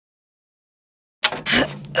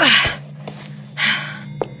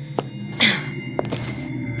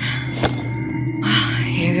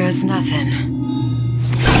was nothing.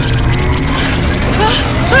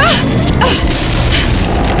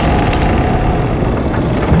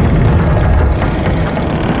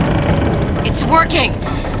 It's working!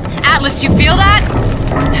 Atlas, you feel that?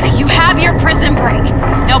 You have your prison break.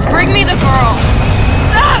 Now bring me the girl.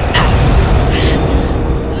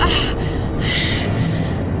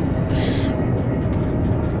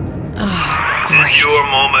 Did your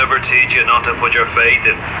mom ever teach you not to put your faith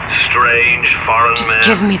in strange foreign men? Just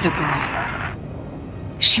give me the girl.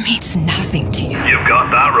 She means nothing to you. You've got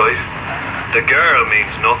that right. The girl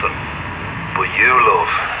means nothing. But you,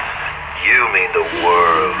 love, you mean the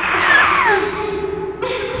world.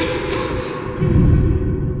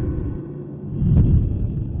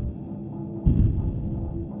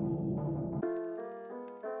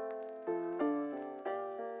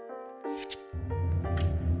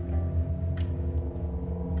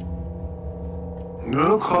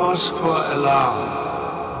 No cause for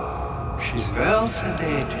alarm. She's well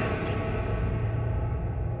sedated.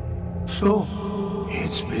 So,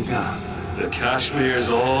 it's begun. The Kashmir's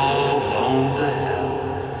all blown to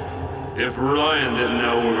hell. If Ryan didn't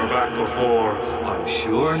know we were back before, I'm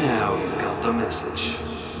sure now he's got the message.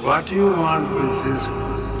 What do you want with this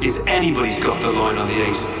one? If anybody's got the line on the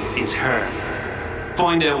ace, it's her.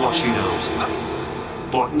 Find out what she knows.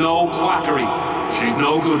 But no quackery. She's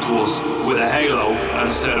no good to us with a halo and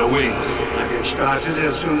a set of wings. I get started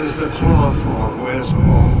as soon as the chloroform wears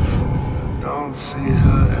off. Don't see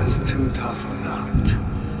her as too tough a nut.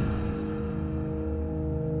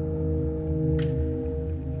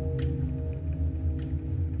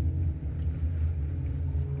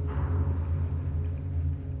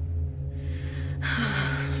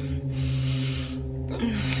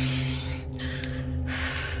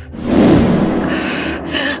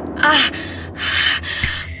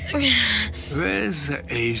 Where's the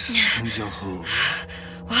ace in the hole?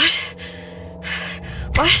 What?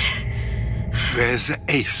 What? Where's the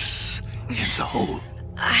ace in the hole?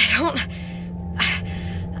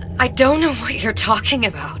 I don't know what you're talking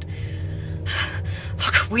about.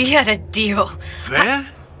 Look, we had a deal. Where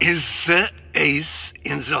is the ace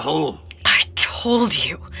in the hole? I told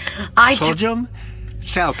you. Sodium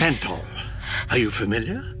thiopental. Are you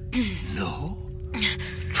familiar? No.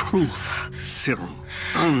 Truth serum.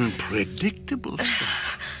 Unpredictable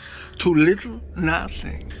stuff. Too little,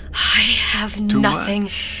 nothing. I have nothing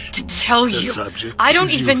to tell you. I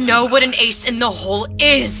don't even know what an ace in the hole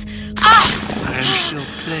is. Ah! I am still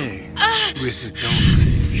playing with the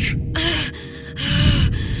dosage.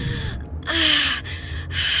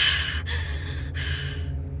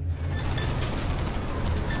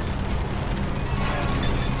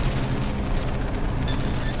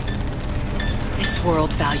 This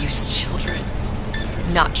world values children,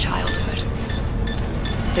 not childhood.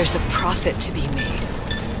 There's a profit to be made,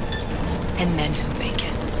 and men who make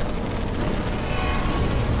it.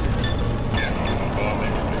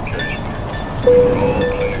 We were all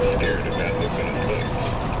plenty scared of Atlas and his bugs,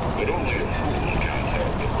 but only a fool counts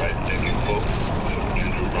out the right thinking folks to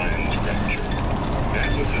Andrew Ryan's rapture.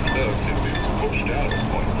 Atlas and bugs have been pushed out of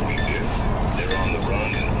Point Prometheus. They're on the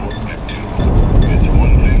run in Fort Neptune. It's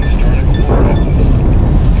one thing starting a war, Atlas.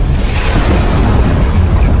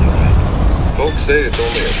 Folks say it's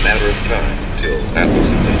only a matter of time till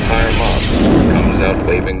Atlas's entire mob comes out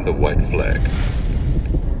waving the white flag.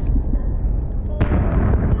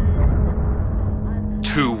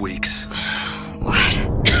 2 weeks. What?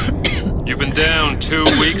 You've been down 2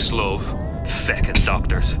 weeks, love. Feckin'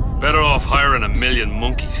 doctors. Better off hiring a million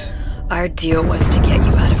monkeys. Our deal was to get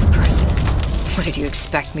you out of prison. What, did you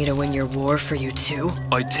expect me to win your war for you too?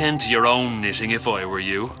 I'd tend to your own knitting if I were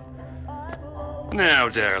you. Now,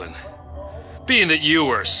 darling, being that you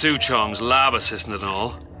were Su Chong's lab assistant and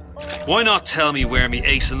all, why not tell me where me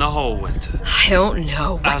ace in the hole went to? I don't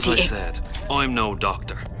know what As I said, I'm no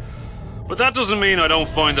doctor. But that doesn't mean I don't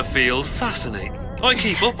find the field fascinating. I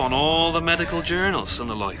keep up on all the medical journals and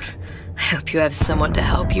the like. I hope you have someone to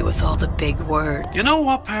help you with all the big words. You know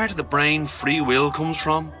what part of the brain free will comes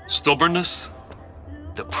from? Stubbornness?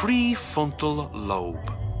 The prefrontal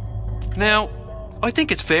lobe. Now, I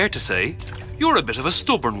think it's fair to say you're a bit of a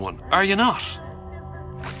stubborn one, are you not?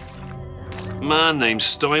 A man named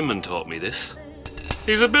Steinman taught me this.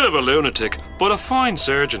 He's a bit of a lunatic, but a fine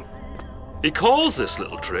surgeon. He calls this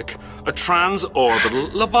little trick a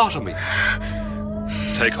transorbital lobotomy.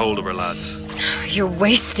 Take hold of her, lads. You're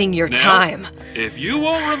wasting your time. If you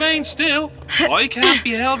won't remain still, I can't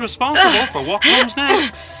be held responsible for what comes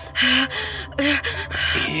next.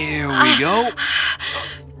 Here we go.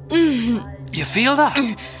 You feel that?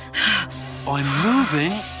 I'm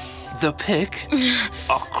moving the pick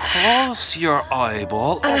across your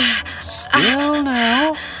eyeball, up, still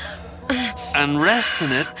now, and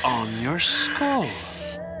resting it on your skull.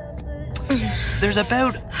 There's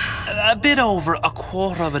about a bit over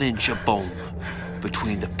 1/4 inch of bone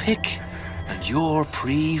between the pick and your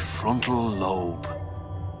prefrontal lobe.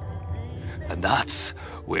 And that's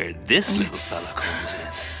where this little fella comes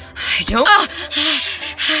in. I don't...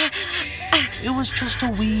 It was just a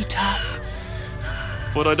wee tap.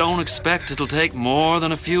 But I don't expect it'll take more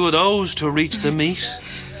than a few of those to reach the meat.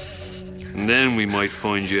 And then we might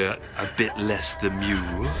find you a bit less the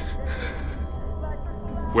mule.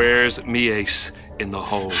 Where's me ace in the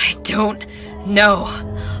hole? I don't know.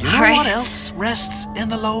 You know what else rests in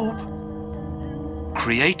the lobe?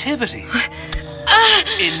 Creativity.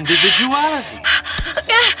 Individuality.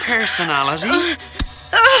 Personality.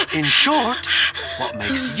 In short, what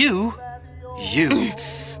makes you, you.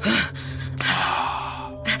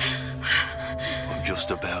 I'm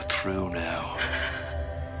just about through now.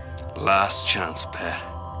 Last chance, pet.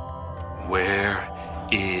 Where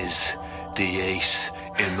is the ace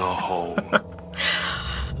in the hole?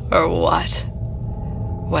 Or what?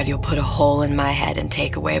 What, you'll put a hole in my head and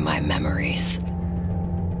take away my memories?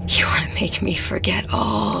 You want to make me forget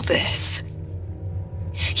all this?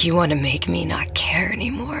 You want to make me not care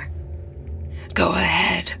anymore? Go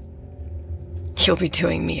ahead. You'll be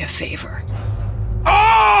doing me a favor.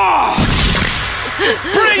 Oh!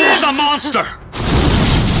 Bring in the monster!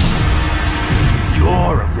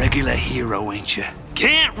 You're a regular hero, ain't you?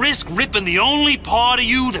 Can't risk ripping the only part of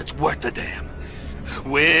you that's worth a damn.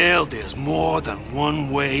 Well, there's more than one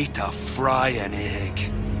way to fry an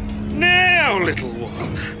egg. Now, little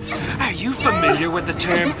one, are you familiar with the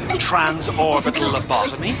term transorbital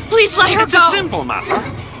lobotomy? Please let her It's go! a simple matter.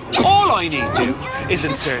 All I need to do is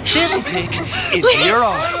insert this pick into your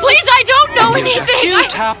eye. Please, I don't know There's anything! a few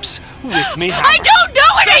taps with me hammer. I don't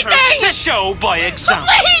know anything! To show by example.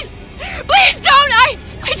 Please! Please don't! I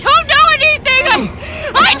don't know anything!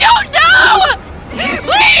 I don't know!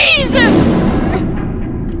 Please!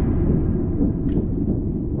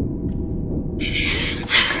 Shh,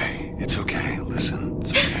 it's okay. It's okay. Listen,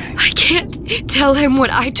 it's okay. I can't tell him what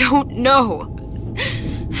I don't know.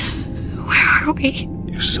 Where are we?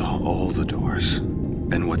 You saw all the doors.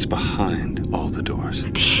 And what's behind all the doors. The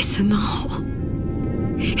ace in the hole.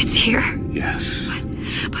 It's here. Yes.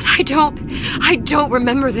 But I don't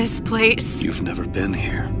remember this place. You've never been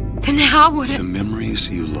here. Then how would The memories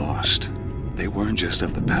you lost, they weren't just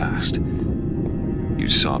of the past. You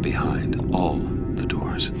saw behind all the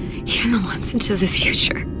doors. Even the ones into the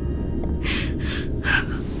future.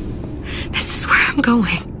 This is where I'm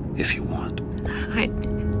going. If you want.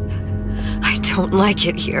 I don't like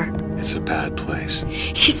it here. It's a bad place.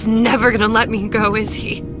 He's never gonna let me go, is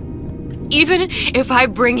he? Even if I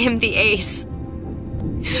bring him the ace.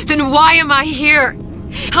 Then why am I here?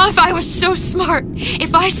 How if I was so smart?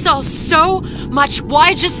 If I saw so much,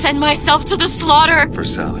 why just send myself to the slaughter? For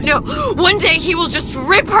Sally. No, one day he will just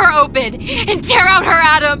rip her open and tear out her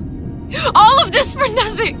atom. All of this for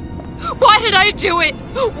nothing. Why did I do it?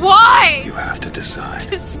 Why? You have to decide.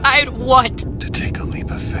 Decide what? To take a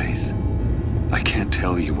leap of faith. I can't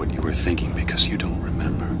tell you what you were thinking because you don't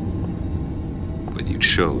remember. But you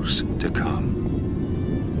chose to come.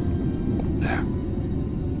 There.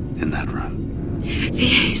 In that room. The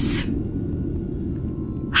ace. I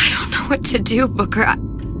don't know what to do, Booker.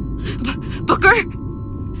 Booker?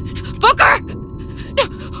 Booker! No,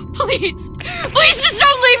 please. Please just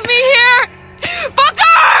don't leave me here!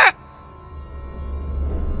 Booker!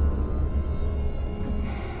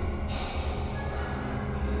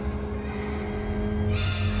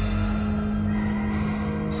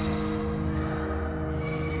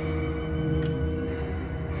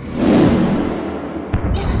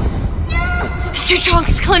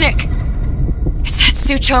 Suchong's clinic! It's at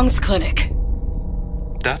Suchong's clinic.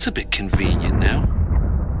 That's a bit convenient now.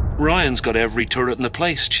 Ryan's got every turret in the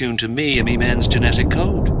place tuned to me and me men's genetic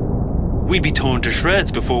code. We'd be torn to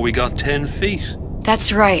shreds before we got 10 feet.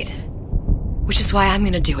 That's right. Which is why I'm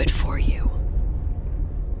gonna do it for you.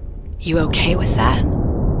 You okay with that?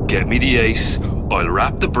 Get me the ace, I'll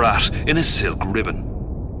wrap the brat in a silk ribbon.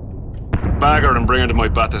 Bag her and bring her to my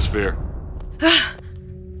bathysphere.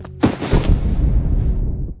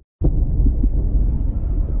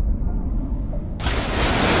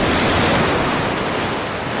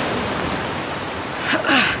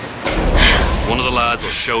 One of the lads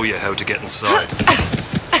will show you how to get inside.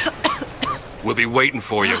 We'll be waiting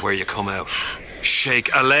for you where you come out. Shake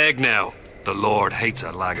a leg now. The Lord hates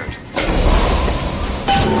a laggard.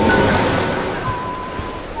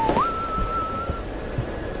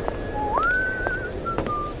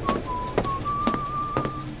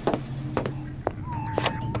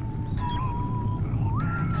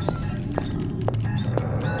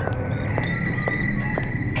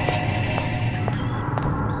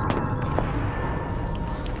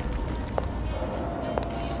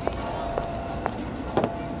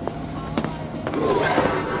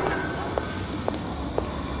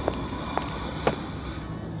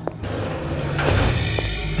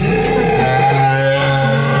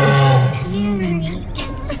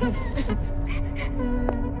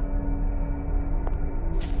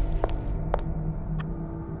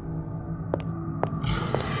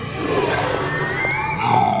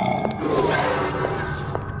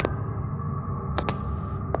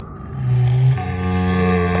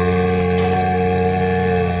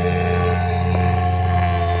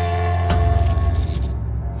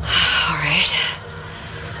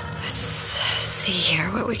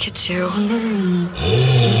 could do.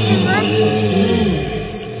 Mr. Monster's mean.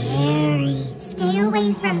 Scary. Stay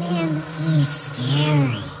away from him. He's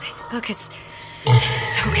scary. Look, it's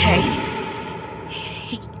okay.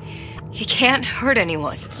 He can't hurt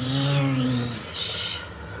anyone. Scary. Shh.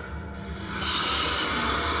 Shh.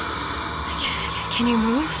 Can you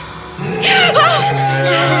move?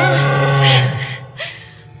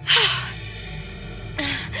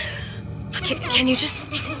 Can you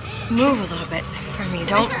just move a little bit for me?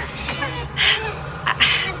 Don't...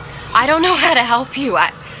 I don't know how to help you.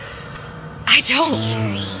 I don't.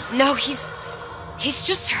 No, he's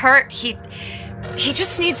just hurt. He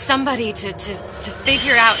just needs somebody to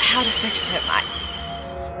figure out how to fix him.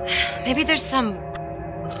 Maybe there's some...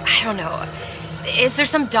 I don't know. Is there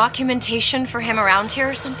some documentation for him around here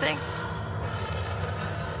or something?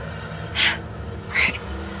 Right.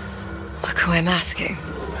 Look who I'm asking.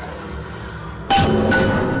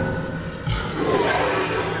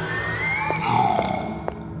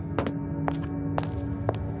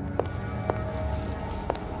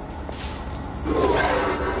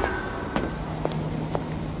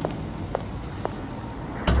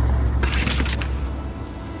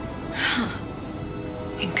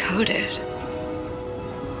 Encoded.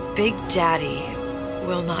 Big Daddy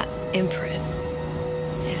will not imprint.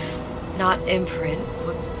 If not imprint,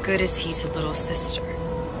 what good is he to little sister?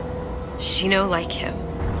 She no like him.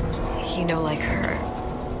 He no like her.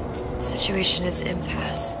 Situation is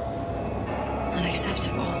impasse.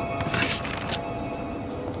 Unacceptable.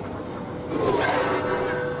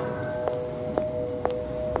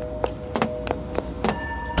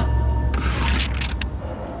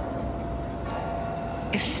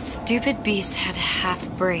 If stupid beasts had a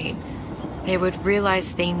half brain, they would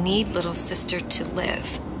realize they need little sister to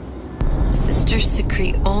live. Sisters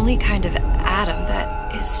secrete only kind of atom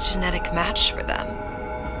that is genetic match for them.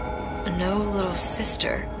 No little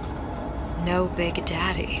sister, no Big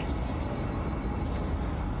Daddy.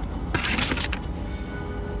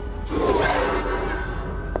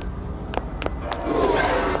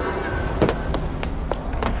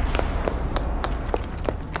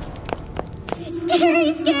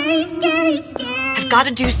 Scary, scary, scary, scary. I've got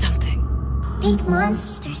to do something. Big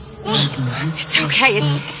monster sick. It's okay.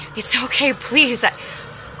 It's okay, please.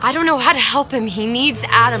 I don't know how to help him. He needs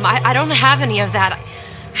Adam. I don't have any of that.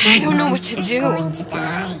 I don't know what to Monster's do. going to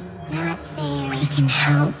die. Not fair. We can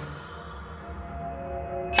help.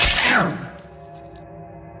 Help.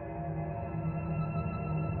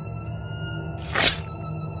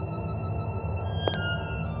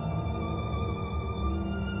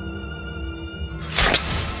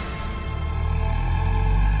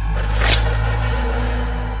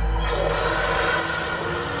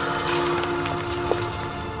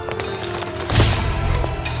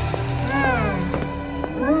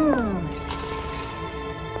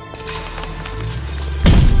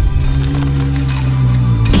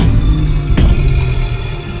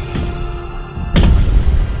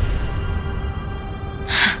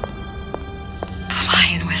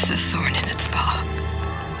 Lion with the thorn in its paw.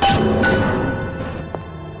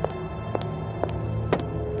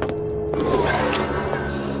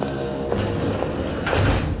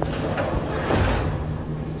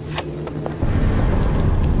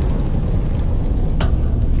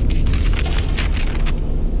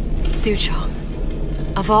 Suchong,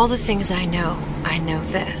 of all the things I know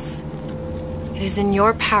this. It is in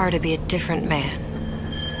your power to be a different man.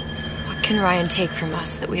 What can Ryan take from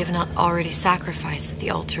us that we have not already sacrificed at the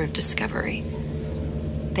altar of discovery?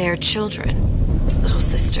 They are children, little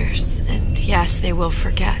sisters, and yes, they will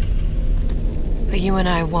forget. But you and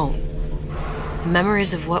I won't. The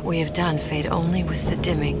memories of what we have done fade only with the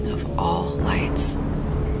dimming of all lights.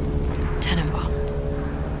 Tenenbaum.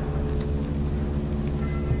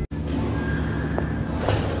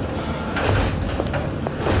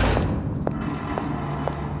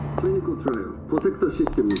 Clinical trial. Protector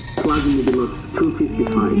system. Plasma Deluxe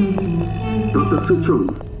 255. Dr. Suchong.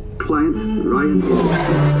 Client Ryan.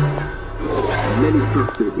 Very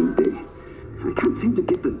frustrating day. I can't seem to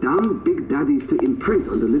get the damn Big Daddies to imprint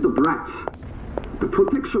on the little brats. The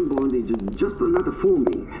protection bondage is just another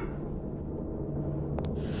forming.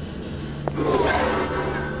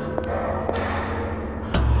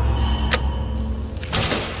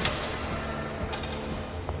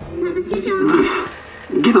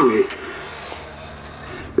 Get away.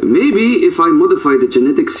 Maybe if I modify the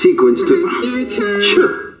genetic sequence to...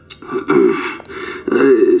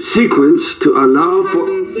 sequence to allow for...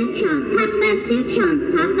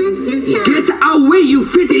 Get away, you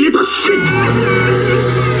filthy little shit!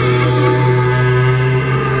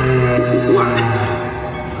 What?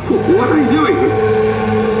 What are you doing?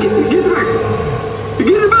 Get back!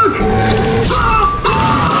 Give it back!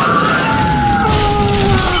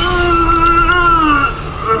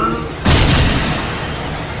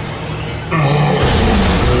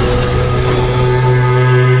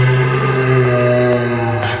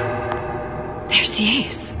 There's the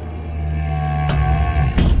ace.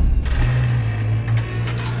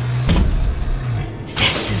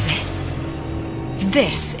 This is it.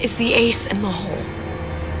 This is the ace in the hole.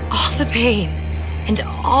 All the pain and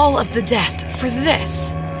all of the death for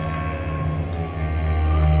this.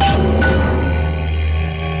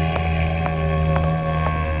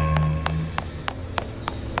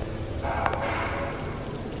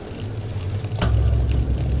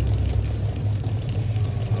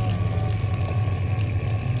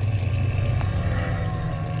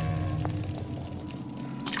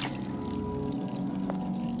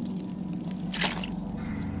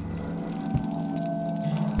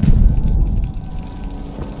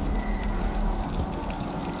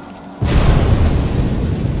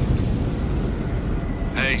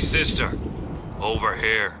 Hey, sister. Over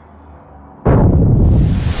here.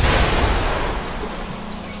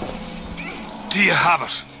 Do you have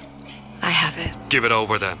it? I have it. Give it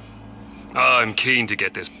over then. I'm keen to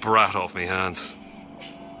get this brat off me hands.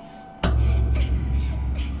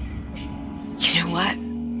 You know what?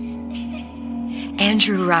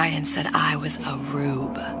 Andrew Ryan said I was a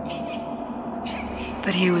rube.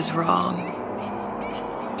 But he was wrong.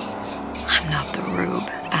 I'm not the rube,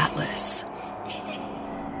 Atlas.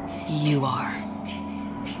 You are.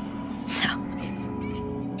 Now,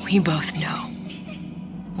 we both know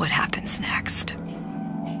what happens next.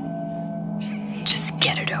 Just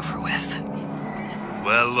get it over with.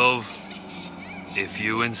 Well, love, if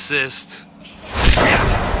you insist.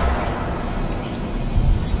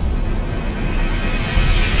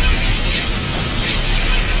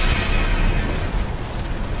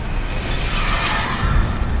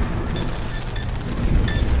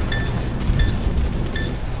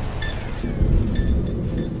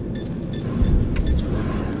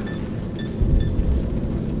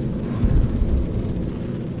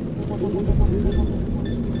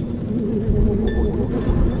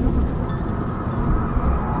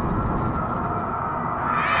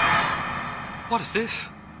 What is this?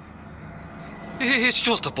 It's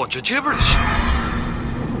just a bunch of gibberish.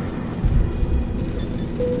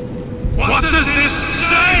 What does this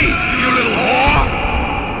say, you little whore?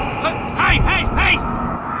 Hey, hey, hey!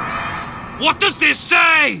 What does this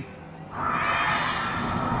say?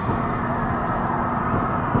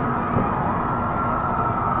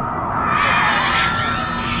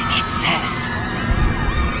 It says,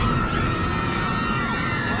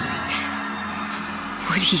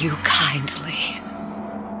 would you kindly?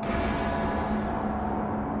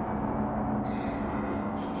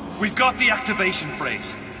 We've got the activation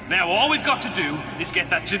phrase. Now all we've got to do is get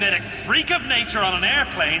that genetic freak of nature on an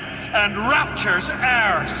airplane and Rapture's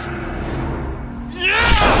ours.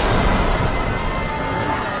 Yeah!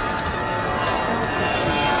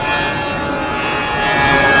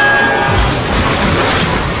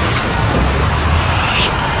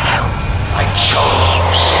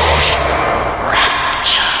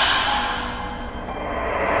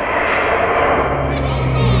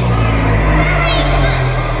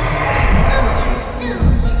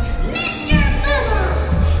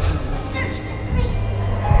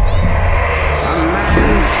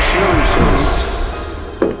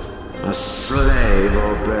 A slave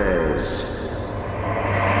obeys.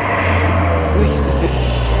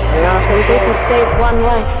 They say to save one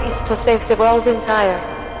life is to save the world entire.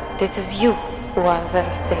 It is you who are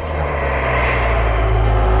their savior.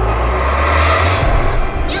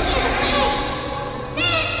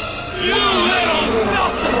 You little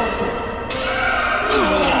nothing!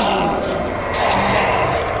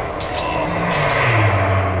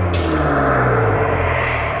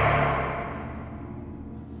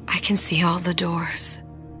 I can see all the doors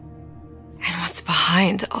and what's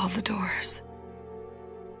behind all the doors.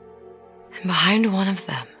 And behind one of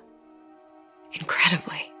them,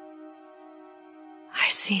 incredibly, I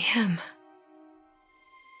see him.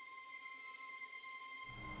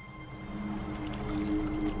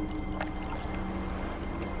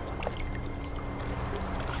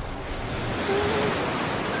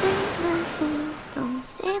 Dans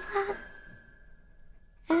ses bras,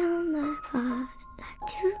 elle me parle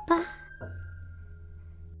tout bas.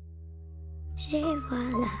 Je vois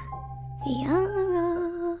la vie en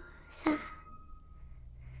rose.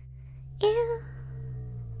 Il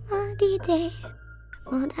m'a dit des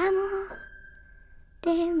mots d'amour,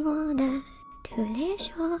 des mots de tous les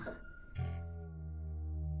jours.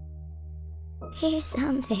 Et ça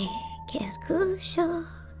me fait quelque chose.